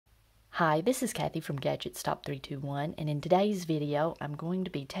Hi, this is Kathy from Gadgets Top 321, and in today's video I'm going to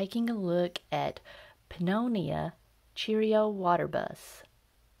be taking a look at Pennonia Cheerio Waterbus.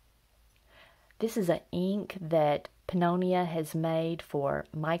 This is an ink that Pennonia has made for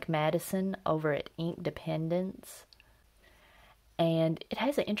Mike Madison over at Inkdependence, and it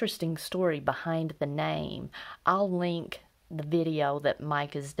has an interesting story behind the name. I'll link the video that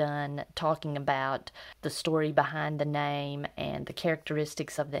Mike has done talking about the story behind the name and the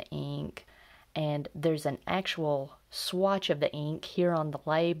characteristics of the ink. And there's an actual swatch of the ink here on the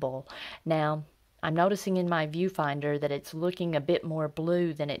label. Now, I'm noticing in my viewfinder that it's looking a bit more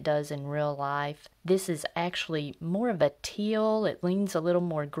blue than it does in real life. This is actually more of a teal. It leans a little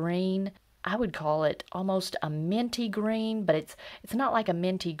more green. I would call it almost a minty green, but it's not like a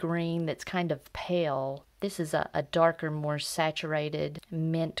minty green that's kind of pale. This is a darker, more saturated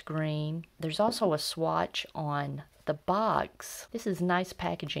mint green. There's also a swatch on the box. This is nice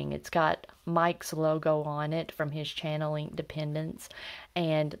packaging. It's got Mike's logo on it from his channel Inkdependence,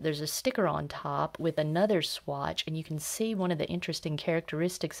 and there's a sticker on top with another swatch, and you can see one of the interesting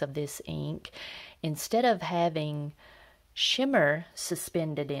characteristics of this ink. Instead of having shimmer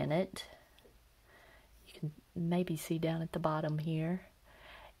suspended in it, you can maybe see down at the bottom here,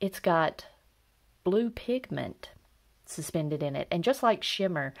 it's got blue pigment suspended in it. And just like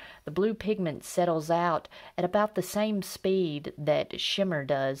shimmer, the blue pigment settles out at about the same speed that shimmer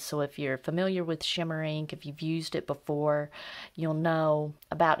does. So if you're familiar with shimmer ink, if you've used it before, you'll know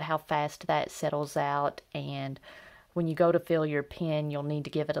about how fast that settles out. And when you go to fill your pen, you'll need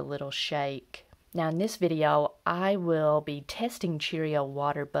to give it a little shake. Now in this video, I will be testing Cheerio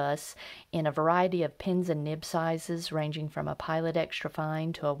Waterbus in a variety of pens and nib sizes ranging from a Pilot Extra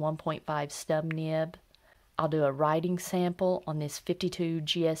Fine to a 1.5 stub nib. I'll do a writing sample on this 52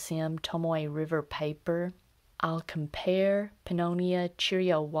 GSM Tomoe River paper. I'll compare Pennonia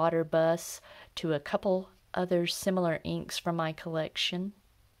Cheerio Waterbus to a couple other similar inks from my collection.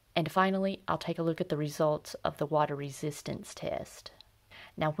 And finally, I'll take a look at the results of the water resistance test.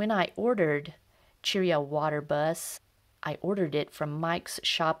 Now when I ordered Cheerio Waterbus, I ordered it from Mike's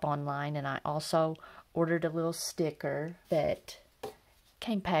shop online, and I also ordered a little sticker that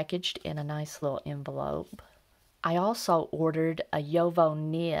came packaged in a nice little envelope. I also ordered a Yovo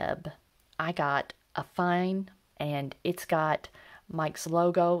nib. I got a fine, and it's got Mike's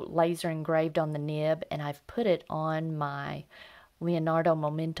logo laser engraved on the nib, and I've put it on my Leonardo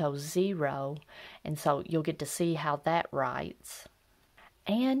Momento Zero, and so you'll get to see how that writes.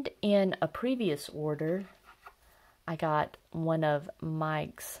 And in a previous order, I got one of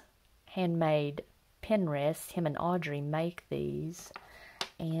Mike's handmade pen rests. Him and Audrey make these.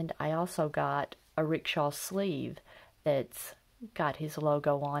 And I also got a rickshaw sleeve that's got his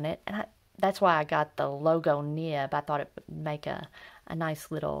logo on it. And that's why I got the logo nib. I thought it would make a nice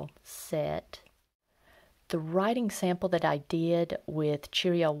little set. The writing sample that I did with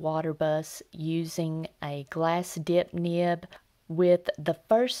Cheerio Waterbus using a glass dip nib, with the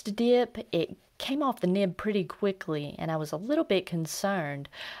first dip, it came off the nib pretty quickly, and I was a little bit concerned,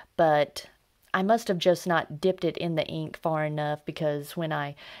 but I must have just not dipped it in the ink far enough, because when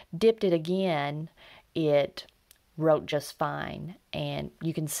I dipped it again, it wrote just fine. And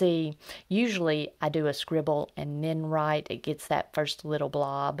you can see, usually I do a scribble and then write. It gets that first little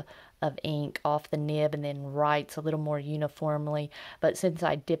blob of ink off the nib and then writes a little more uniformly, but since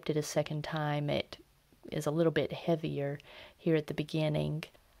I dipped it a second time, it is a little bit heavier here at the beginning.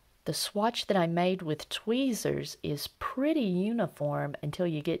 The swatch that I made with tweezers is pretty uniform until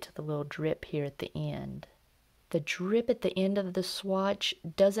you get to the little drip here at the end. The drip at the end of the swatch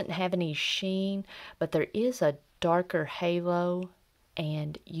doesn't have any sheen, but there is a darker halo,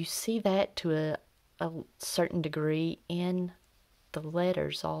 and you see that to a certain degree in the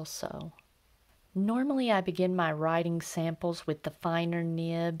letters also. Normally I begin my writing samples with the finer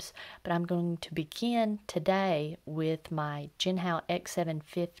nibs, but I'm going to begin today with my Jinhao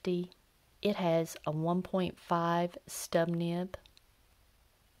X750. It has a 1.5 stub nib.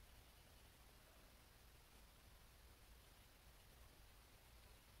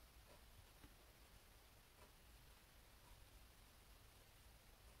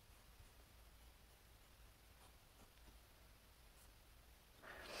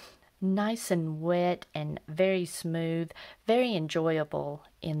 Nice and wet and very smooth, very enjoyable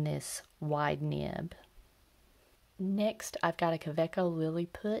in this wide nib. Next, I've got a Kaweco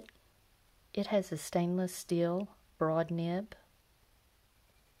Lilliput. It has a stainless steel broad nib.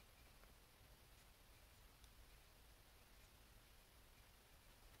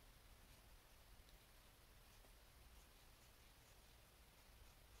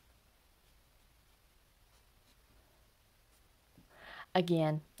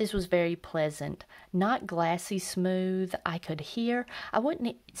 Again, this was very pleasant. Not glassy smooth. I could hear,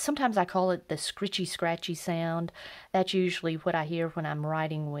 sometimes I call it the scritchy scratchy sound. That's usually what I hear when I'm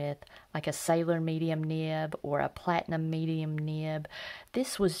writing with like a Sailor medium nib or a Platinum medium nib.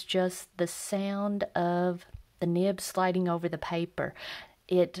 This was just the sound of the nib sliding over the paper.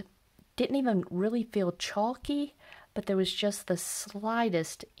 It didn't even really feel chalky, but there was just the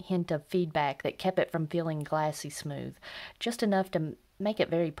slightest hint of feedback that kept it from feeling glassy smooth, just enough to make it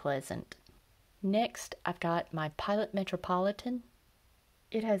very pleasant. Next, I've got my Pilot Metropolitan.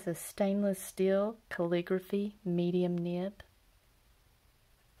 It has a stainless steel calligraphy medium nib.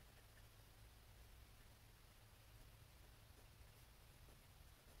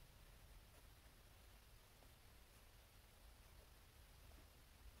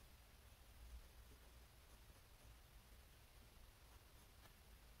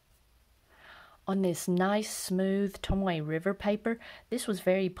 On this nice smooth Tomoe River paper, this was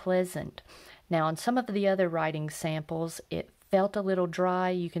very pleasant. Now on some of the other writing samples, it felt a little dry.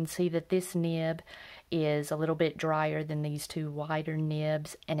 You can see that this nib is a little bit drier than these two wider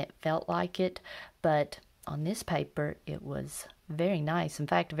nibs, and it felt like it, but on this paper it was very nice, in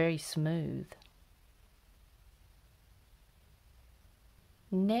fact very smooth.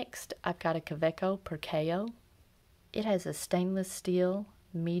 Next, I've got a Kaweco Perkeo. It has a stainless steel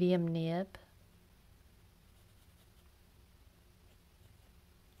medium nib.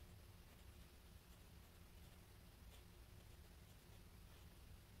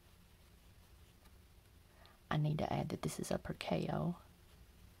 I need to add that this is a Perkeo.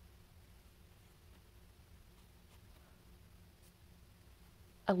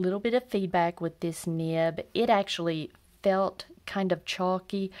 A little bit of feedback with this nib. It actually felt kind of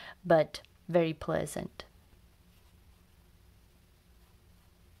chalky, but very pleasant.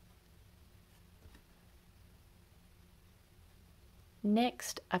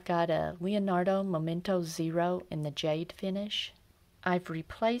 Next, I've got a Leonardo Momento Zero in the jade finish. I've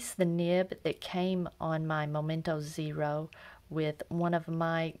replaced the nib that came on my Momento Zero with one of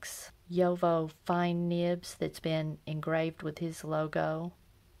Mike's Yovo fine nibs that's been engraved with his logo.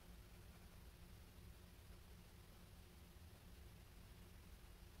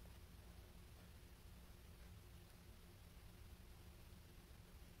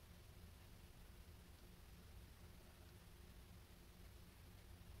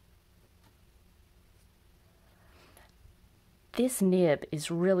 This nib is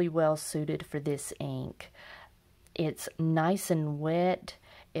really well suited for this ink. It's nice and wet.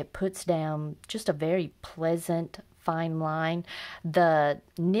 It puts down just a very pleasant fine line. The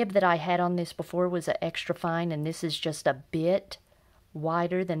nib that I had on this before was an extra fine, and this is just a bit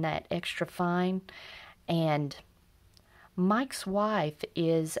wider than that extra fine. And Mike's wife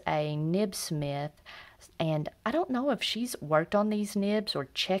is a nibsmith, and I don't know if she's worked on these nibs or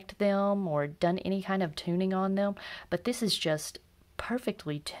checked them or done any kind of tuning on them, but this is just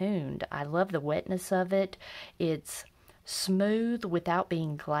perfectly tuned. I love the wetness of it. It's smooth without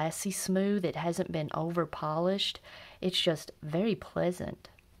being glassy smooth. It hasn't been over polished. It's just very pleasant.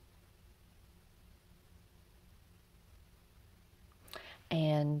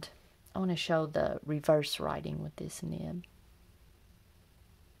 And I want to show the reverse writing with this nib.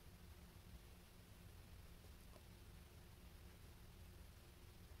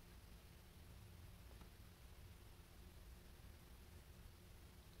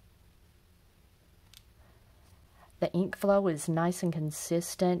 The ink flow is nice and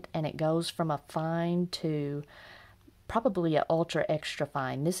consistent, and it goes from a fine to probably an ultra extra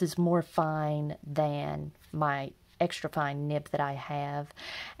fine. This is more fine than my extra fine nib that I have.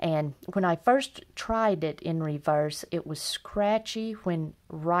 And when I first tried it in reverse, it was scratchy when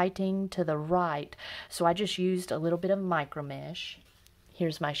writing to the right. So I just used a little bit of micromesh.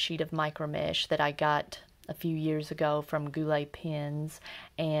 Here's my sheet of micromesh that I got a few years ago from Goulet Pens.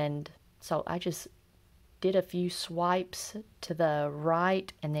 And so I just did a few swipes to the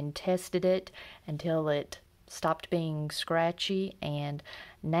right and then tested it until it stopped being scratchy, and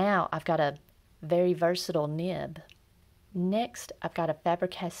now I've got a very versatile nib. Next, I've got a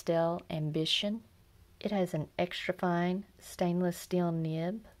Faber-Castell Ambition. It has an extra fine stainless steel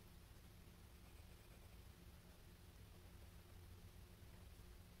nib.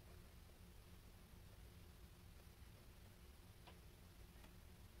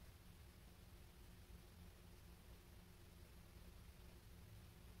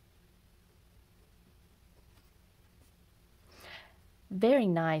 Very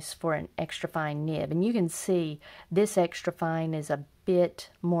nice for an extra fine nib, and you can see this extra fine is a bit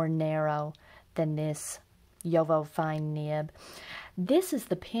more narrow than this Yovo fine nib. This is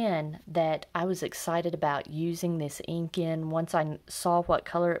the pen that I was excited about using this ink in once I saw what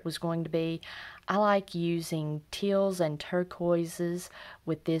color it was going to be. I like using teals and turquoises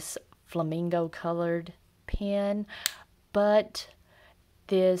with this flamingo colored pen, but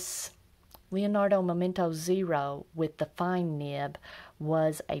this Leonardo Memento Zero with the fine nib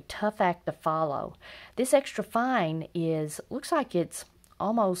was a tough act to follow. This extra fine looks like it's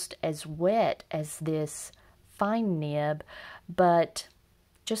almost as wet as this fine nib, but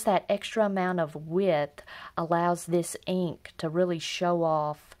just that extra amount of width allows this ink to really show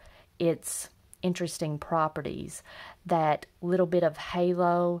off its interesting properties. That little bit of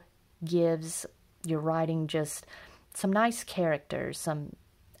halo gives your writing just some nice character,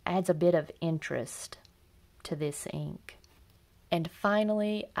 adds a bit of interest to this ink. And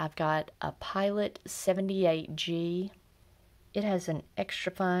finally, I've got a Pilot 78G. It has an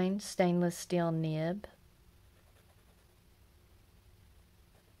extra fine stainless steel nib.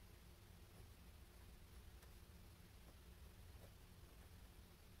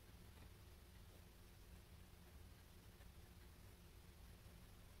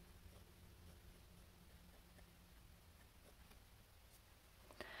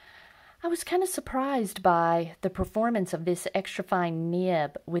 I was kind of surprised by the performance of this extra fine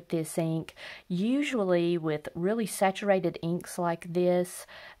nib with this ink. Usually with really saturated inks like this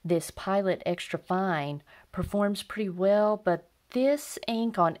Pilot extra fine performs pretty well, but this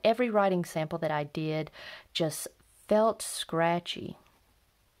ink on every writing sample that I did just felt scratchy.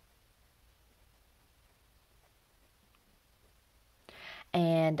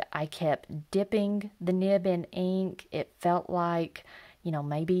 And I kept dipping the nib in ink. It felt like,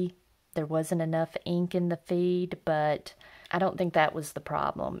 maybe there wasn't enough ink in the feed, but I don't think that was the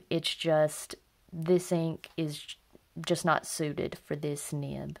problem. It's just this ink is just not suited for this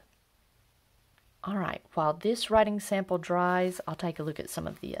nib. Alright, while this writing sample dries, I'll take a look at some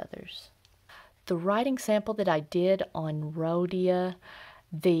of the others. The writing sample that I did on Rhodia,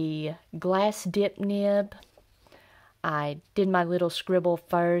 the glass dip nib, I did my little scribble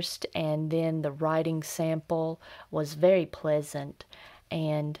first, and then the writing sample was very pleasant,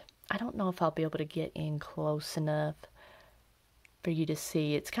 and I don't know if I'll be able to get in close enough for you to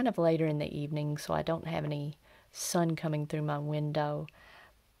see. It's kind of later in the evening, so I don't have any sun coming through my window,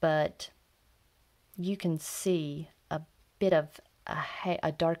 but you can see a bit of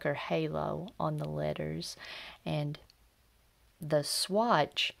a darker halo on the letters, and the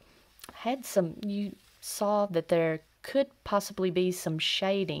swatch had you saw that there could possibly be some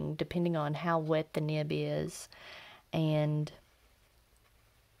shading depending on how wet the nib is, and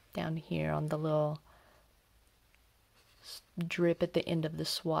down here on the little drip at the end of the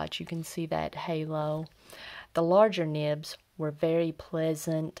swatch, you can see that halo. The larger nibs were very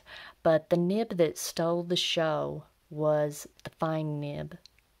pleasant, but the nib that stole the show was the fine nib,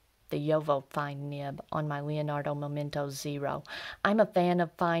 the Jowo fine nib on my Leonardo Memento Zero. I'm a fan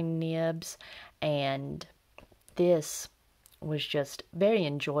of fine nibs, and this was just very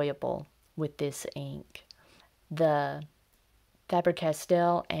enjoyable with this ink. The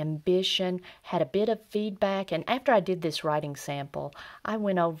Faber-Castell Ambition had a bit of feedback, and after I did this writing sample, I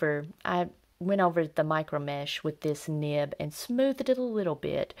went over the micro mesh with this nib and smoothed it a little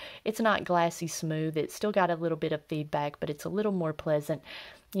bit. It's not glassy smooth, it's still got a little bit of feedback, but it's a little more pleasant,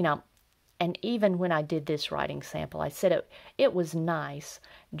 and even when I did this writing sample, I said it was nice,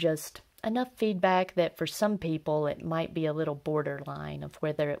 just enough feedback that for some people it might be a little borderline of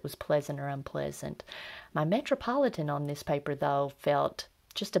whether it was pleasant or unpleasant. My Metropolitan on this paper, though, felt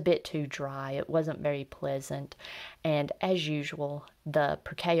just a bit too dry. It wasn't very pleasant, and as usual, the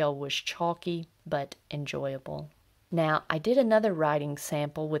Percao was chalky but enjoyable. Now, I did another writing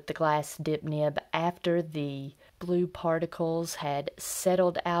sample with the glass dip nib after the blue particles had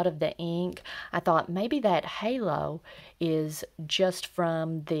settled out of the ink. I thought maybe that halo is just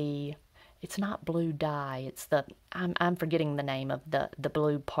from it's not blue dye, it's I'm forgetting the name of the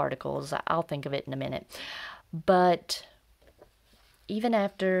blue particles. I'll think of it in a minute. But even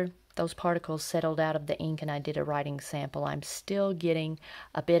after those particles settled out of the ink and I did a writing sample, I'm still getting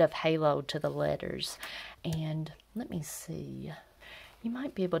a bit of halo to the letters. And let me see. You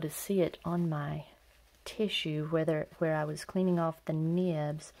might be able to see it on my tissue where I was cleaning off the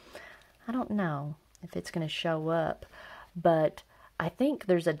nibs. I don't know if it's going to show up, but I think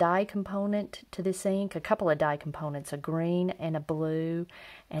there's a dye component to this ink, a couple of dye components, a green and a blue,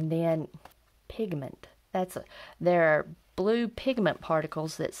 and then pigment. There are blue pigment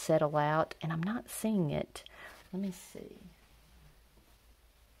particles that settle out, and I'm not seeing it. Let me see.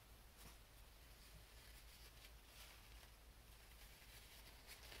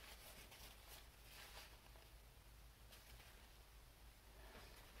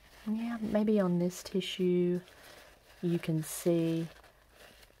 Yeah, maybe on this tissue you can see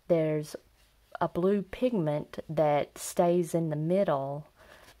there's a blue pigment that stays in the middle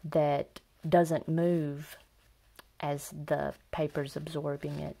that doesn't move as the paper's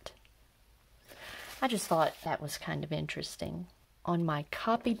absorbing it. I just thought that was kind of interesting. On my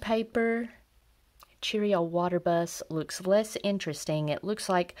copy paper, Cheerio Waterbus looks less interesting. It looks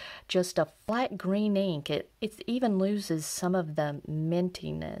like just a flat green ink. It even loses some of the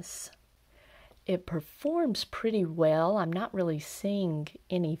mintiness. It performs pretty well. I'm not really seeing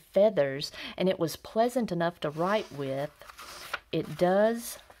any feathers, and it was pleasant enough to write with. It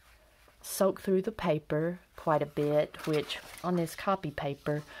does soak through the paper quite a bit, which on this copy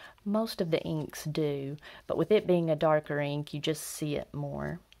paper, most of the inks do, but with it being a darker ink, you just see it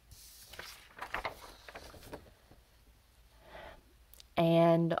more.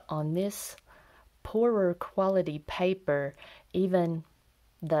 And on this poorer quality paper, even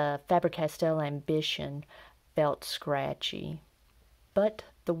the Faber-Castell Ambition felt scratchy, but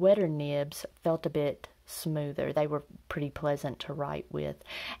the wetter nibs felt a bit smoother. They were pretty pleasant to write with.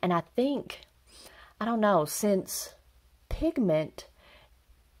 And I think, I don't know, since pigment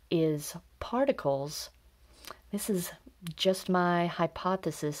is particles, this is just my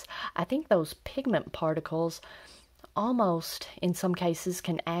hypothesis, I think those pigment particles almost, in some cases,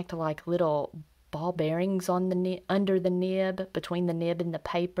 can act like little ball bearings on the under the nib, between the nib and the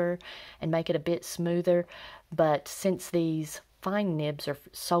paper, and make it a bit smoother. But since these fine nibs are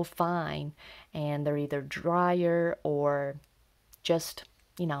so fine, and they're either drier or just,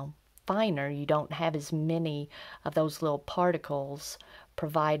 you know, finer, you don't have as many of those little particles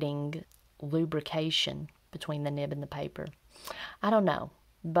providing lubrication between the nib and the paper. I don't know,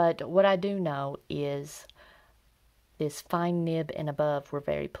 but what I do know is this fine nib and above were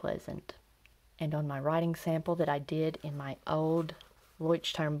very pleasant. And on my writing sample that I did in my old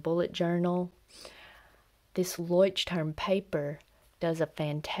Leuchtturm bullet journal, this Leuchtturm paper does a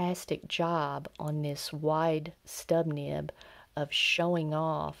fantastic job on this wide stub nib of showing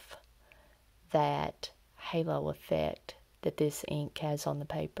off that halo effect that this ink has on the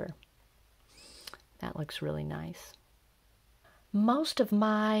paper. That looks really nice. Most of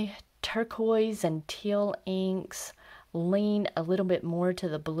my turquoise and teal inks lean a little bit more to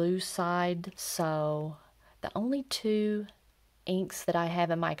the blue side, so the only two inks that I have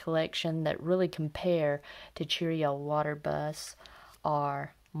in my collection that really compare to Cheerio Waterbus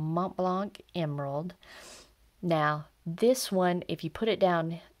are Mont Blanc Emerald. Now, this one, if you put it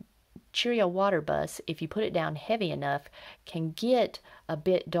down, Cheerio Waterbus, if you put it down heavy enough, can get a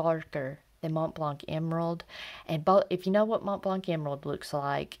bit darker than Mont Blanc Emerald. And if you know what Mont Blanc Emerald looks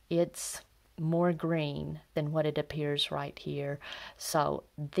like, it's more green than what it appears right here. So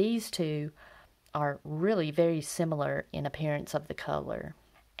these two are really very similar in appearance of the color.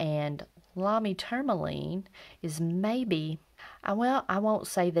 And Lamy Tourmaline is maybe, well, I won't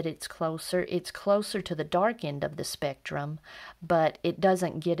say that it's closer. It's closer to the dark end of the spectrum, but it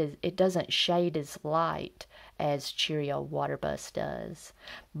doesn't shade as light as Cheerio Waterbus does.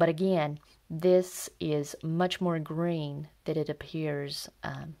 But again, this is much more green than it appears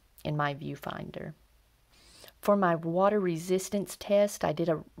in my viewfinder. For my water resistance test, I did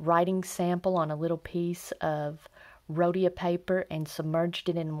a writing sample on a little piece of rhodia paper and submerged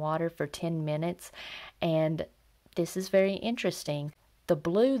it in water for 10 minutes. And this is very interesting. The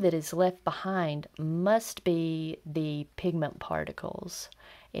blue that is left behind must be the pigment particles.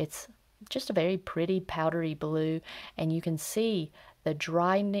 It's just a very pretty powdery blue, and you can see the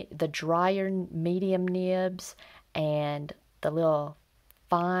drier medium nibs and the little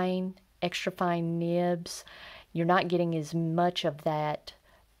fine, extra fine nibs. You're not getting as much of that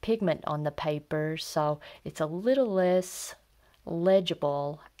pigment on the paper, so it's a little less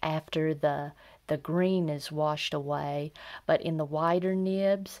legible after the green is washed away. But in the wider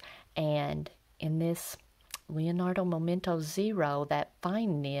nibs and in this Leonardo Momento Zero, that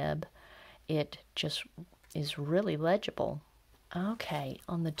fine nib, it just is really legible. Okay,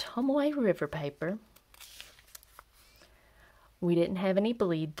 on the Tomoe River paper, we didn't have any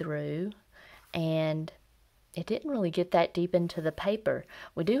bleed through, and it didn't really get that deep into the paper.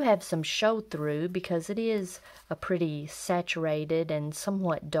 We do have some show through because it is a pretty saturated and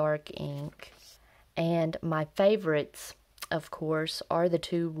somewhat dark ink. And my favorites, of course, are the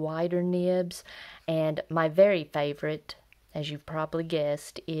two wider nibs, and my very favorite, as you've probably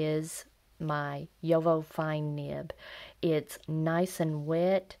guessed, is my Jowo fine nib. It's nice and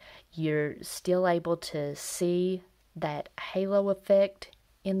wet. You're still able to see that halo effect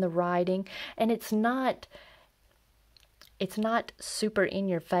in the writing, and it's not super in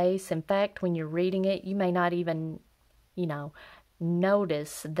your face. In fact, when you're reading it, you may not even,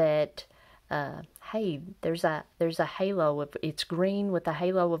 notice that hey, there's a halo of, it's green with a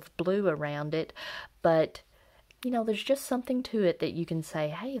halo of blue around it, but you know, there's just something to it that you can say,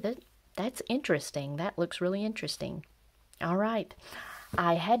 hey, that's interesting. That looks really interesting. All right.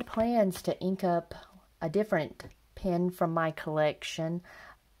 I had plans to ink up a different pen from my collection,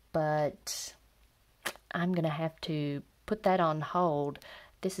 but I'm going to have to put that on hold.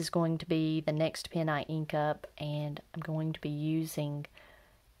 This is going to be the next pen I ink up, and I'm going to be using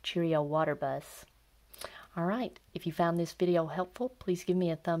Cheerio Waterbus. Alright, if you found this video helpful, please give me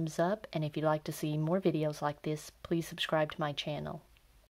a thumbs up, and if you'd like to see more videos like this, please subscribe to my channel.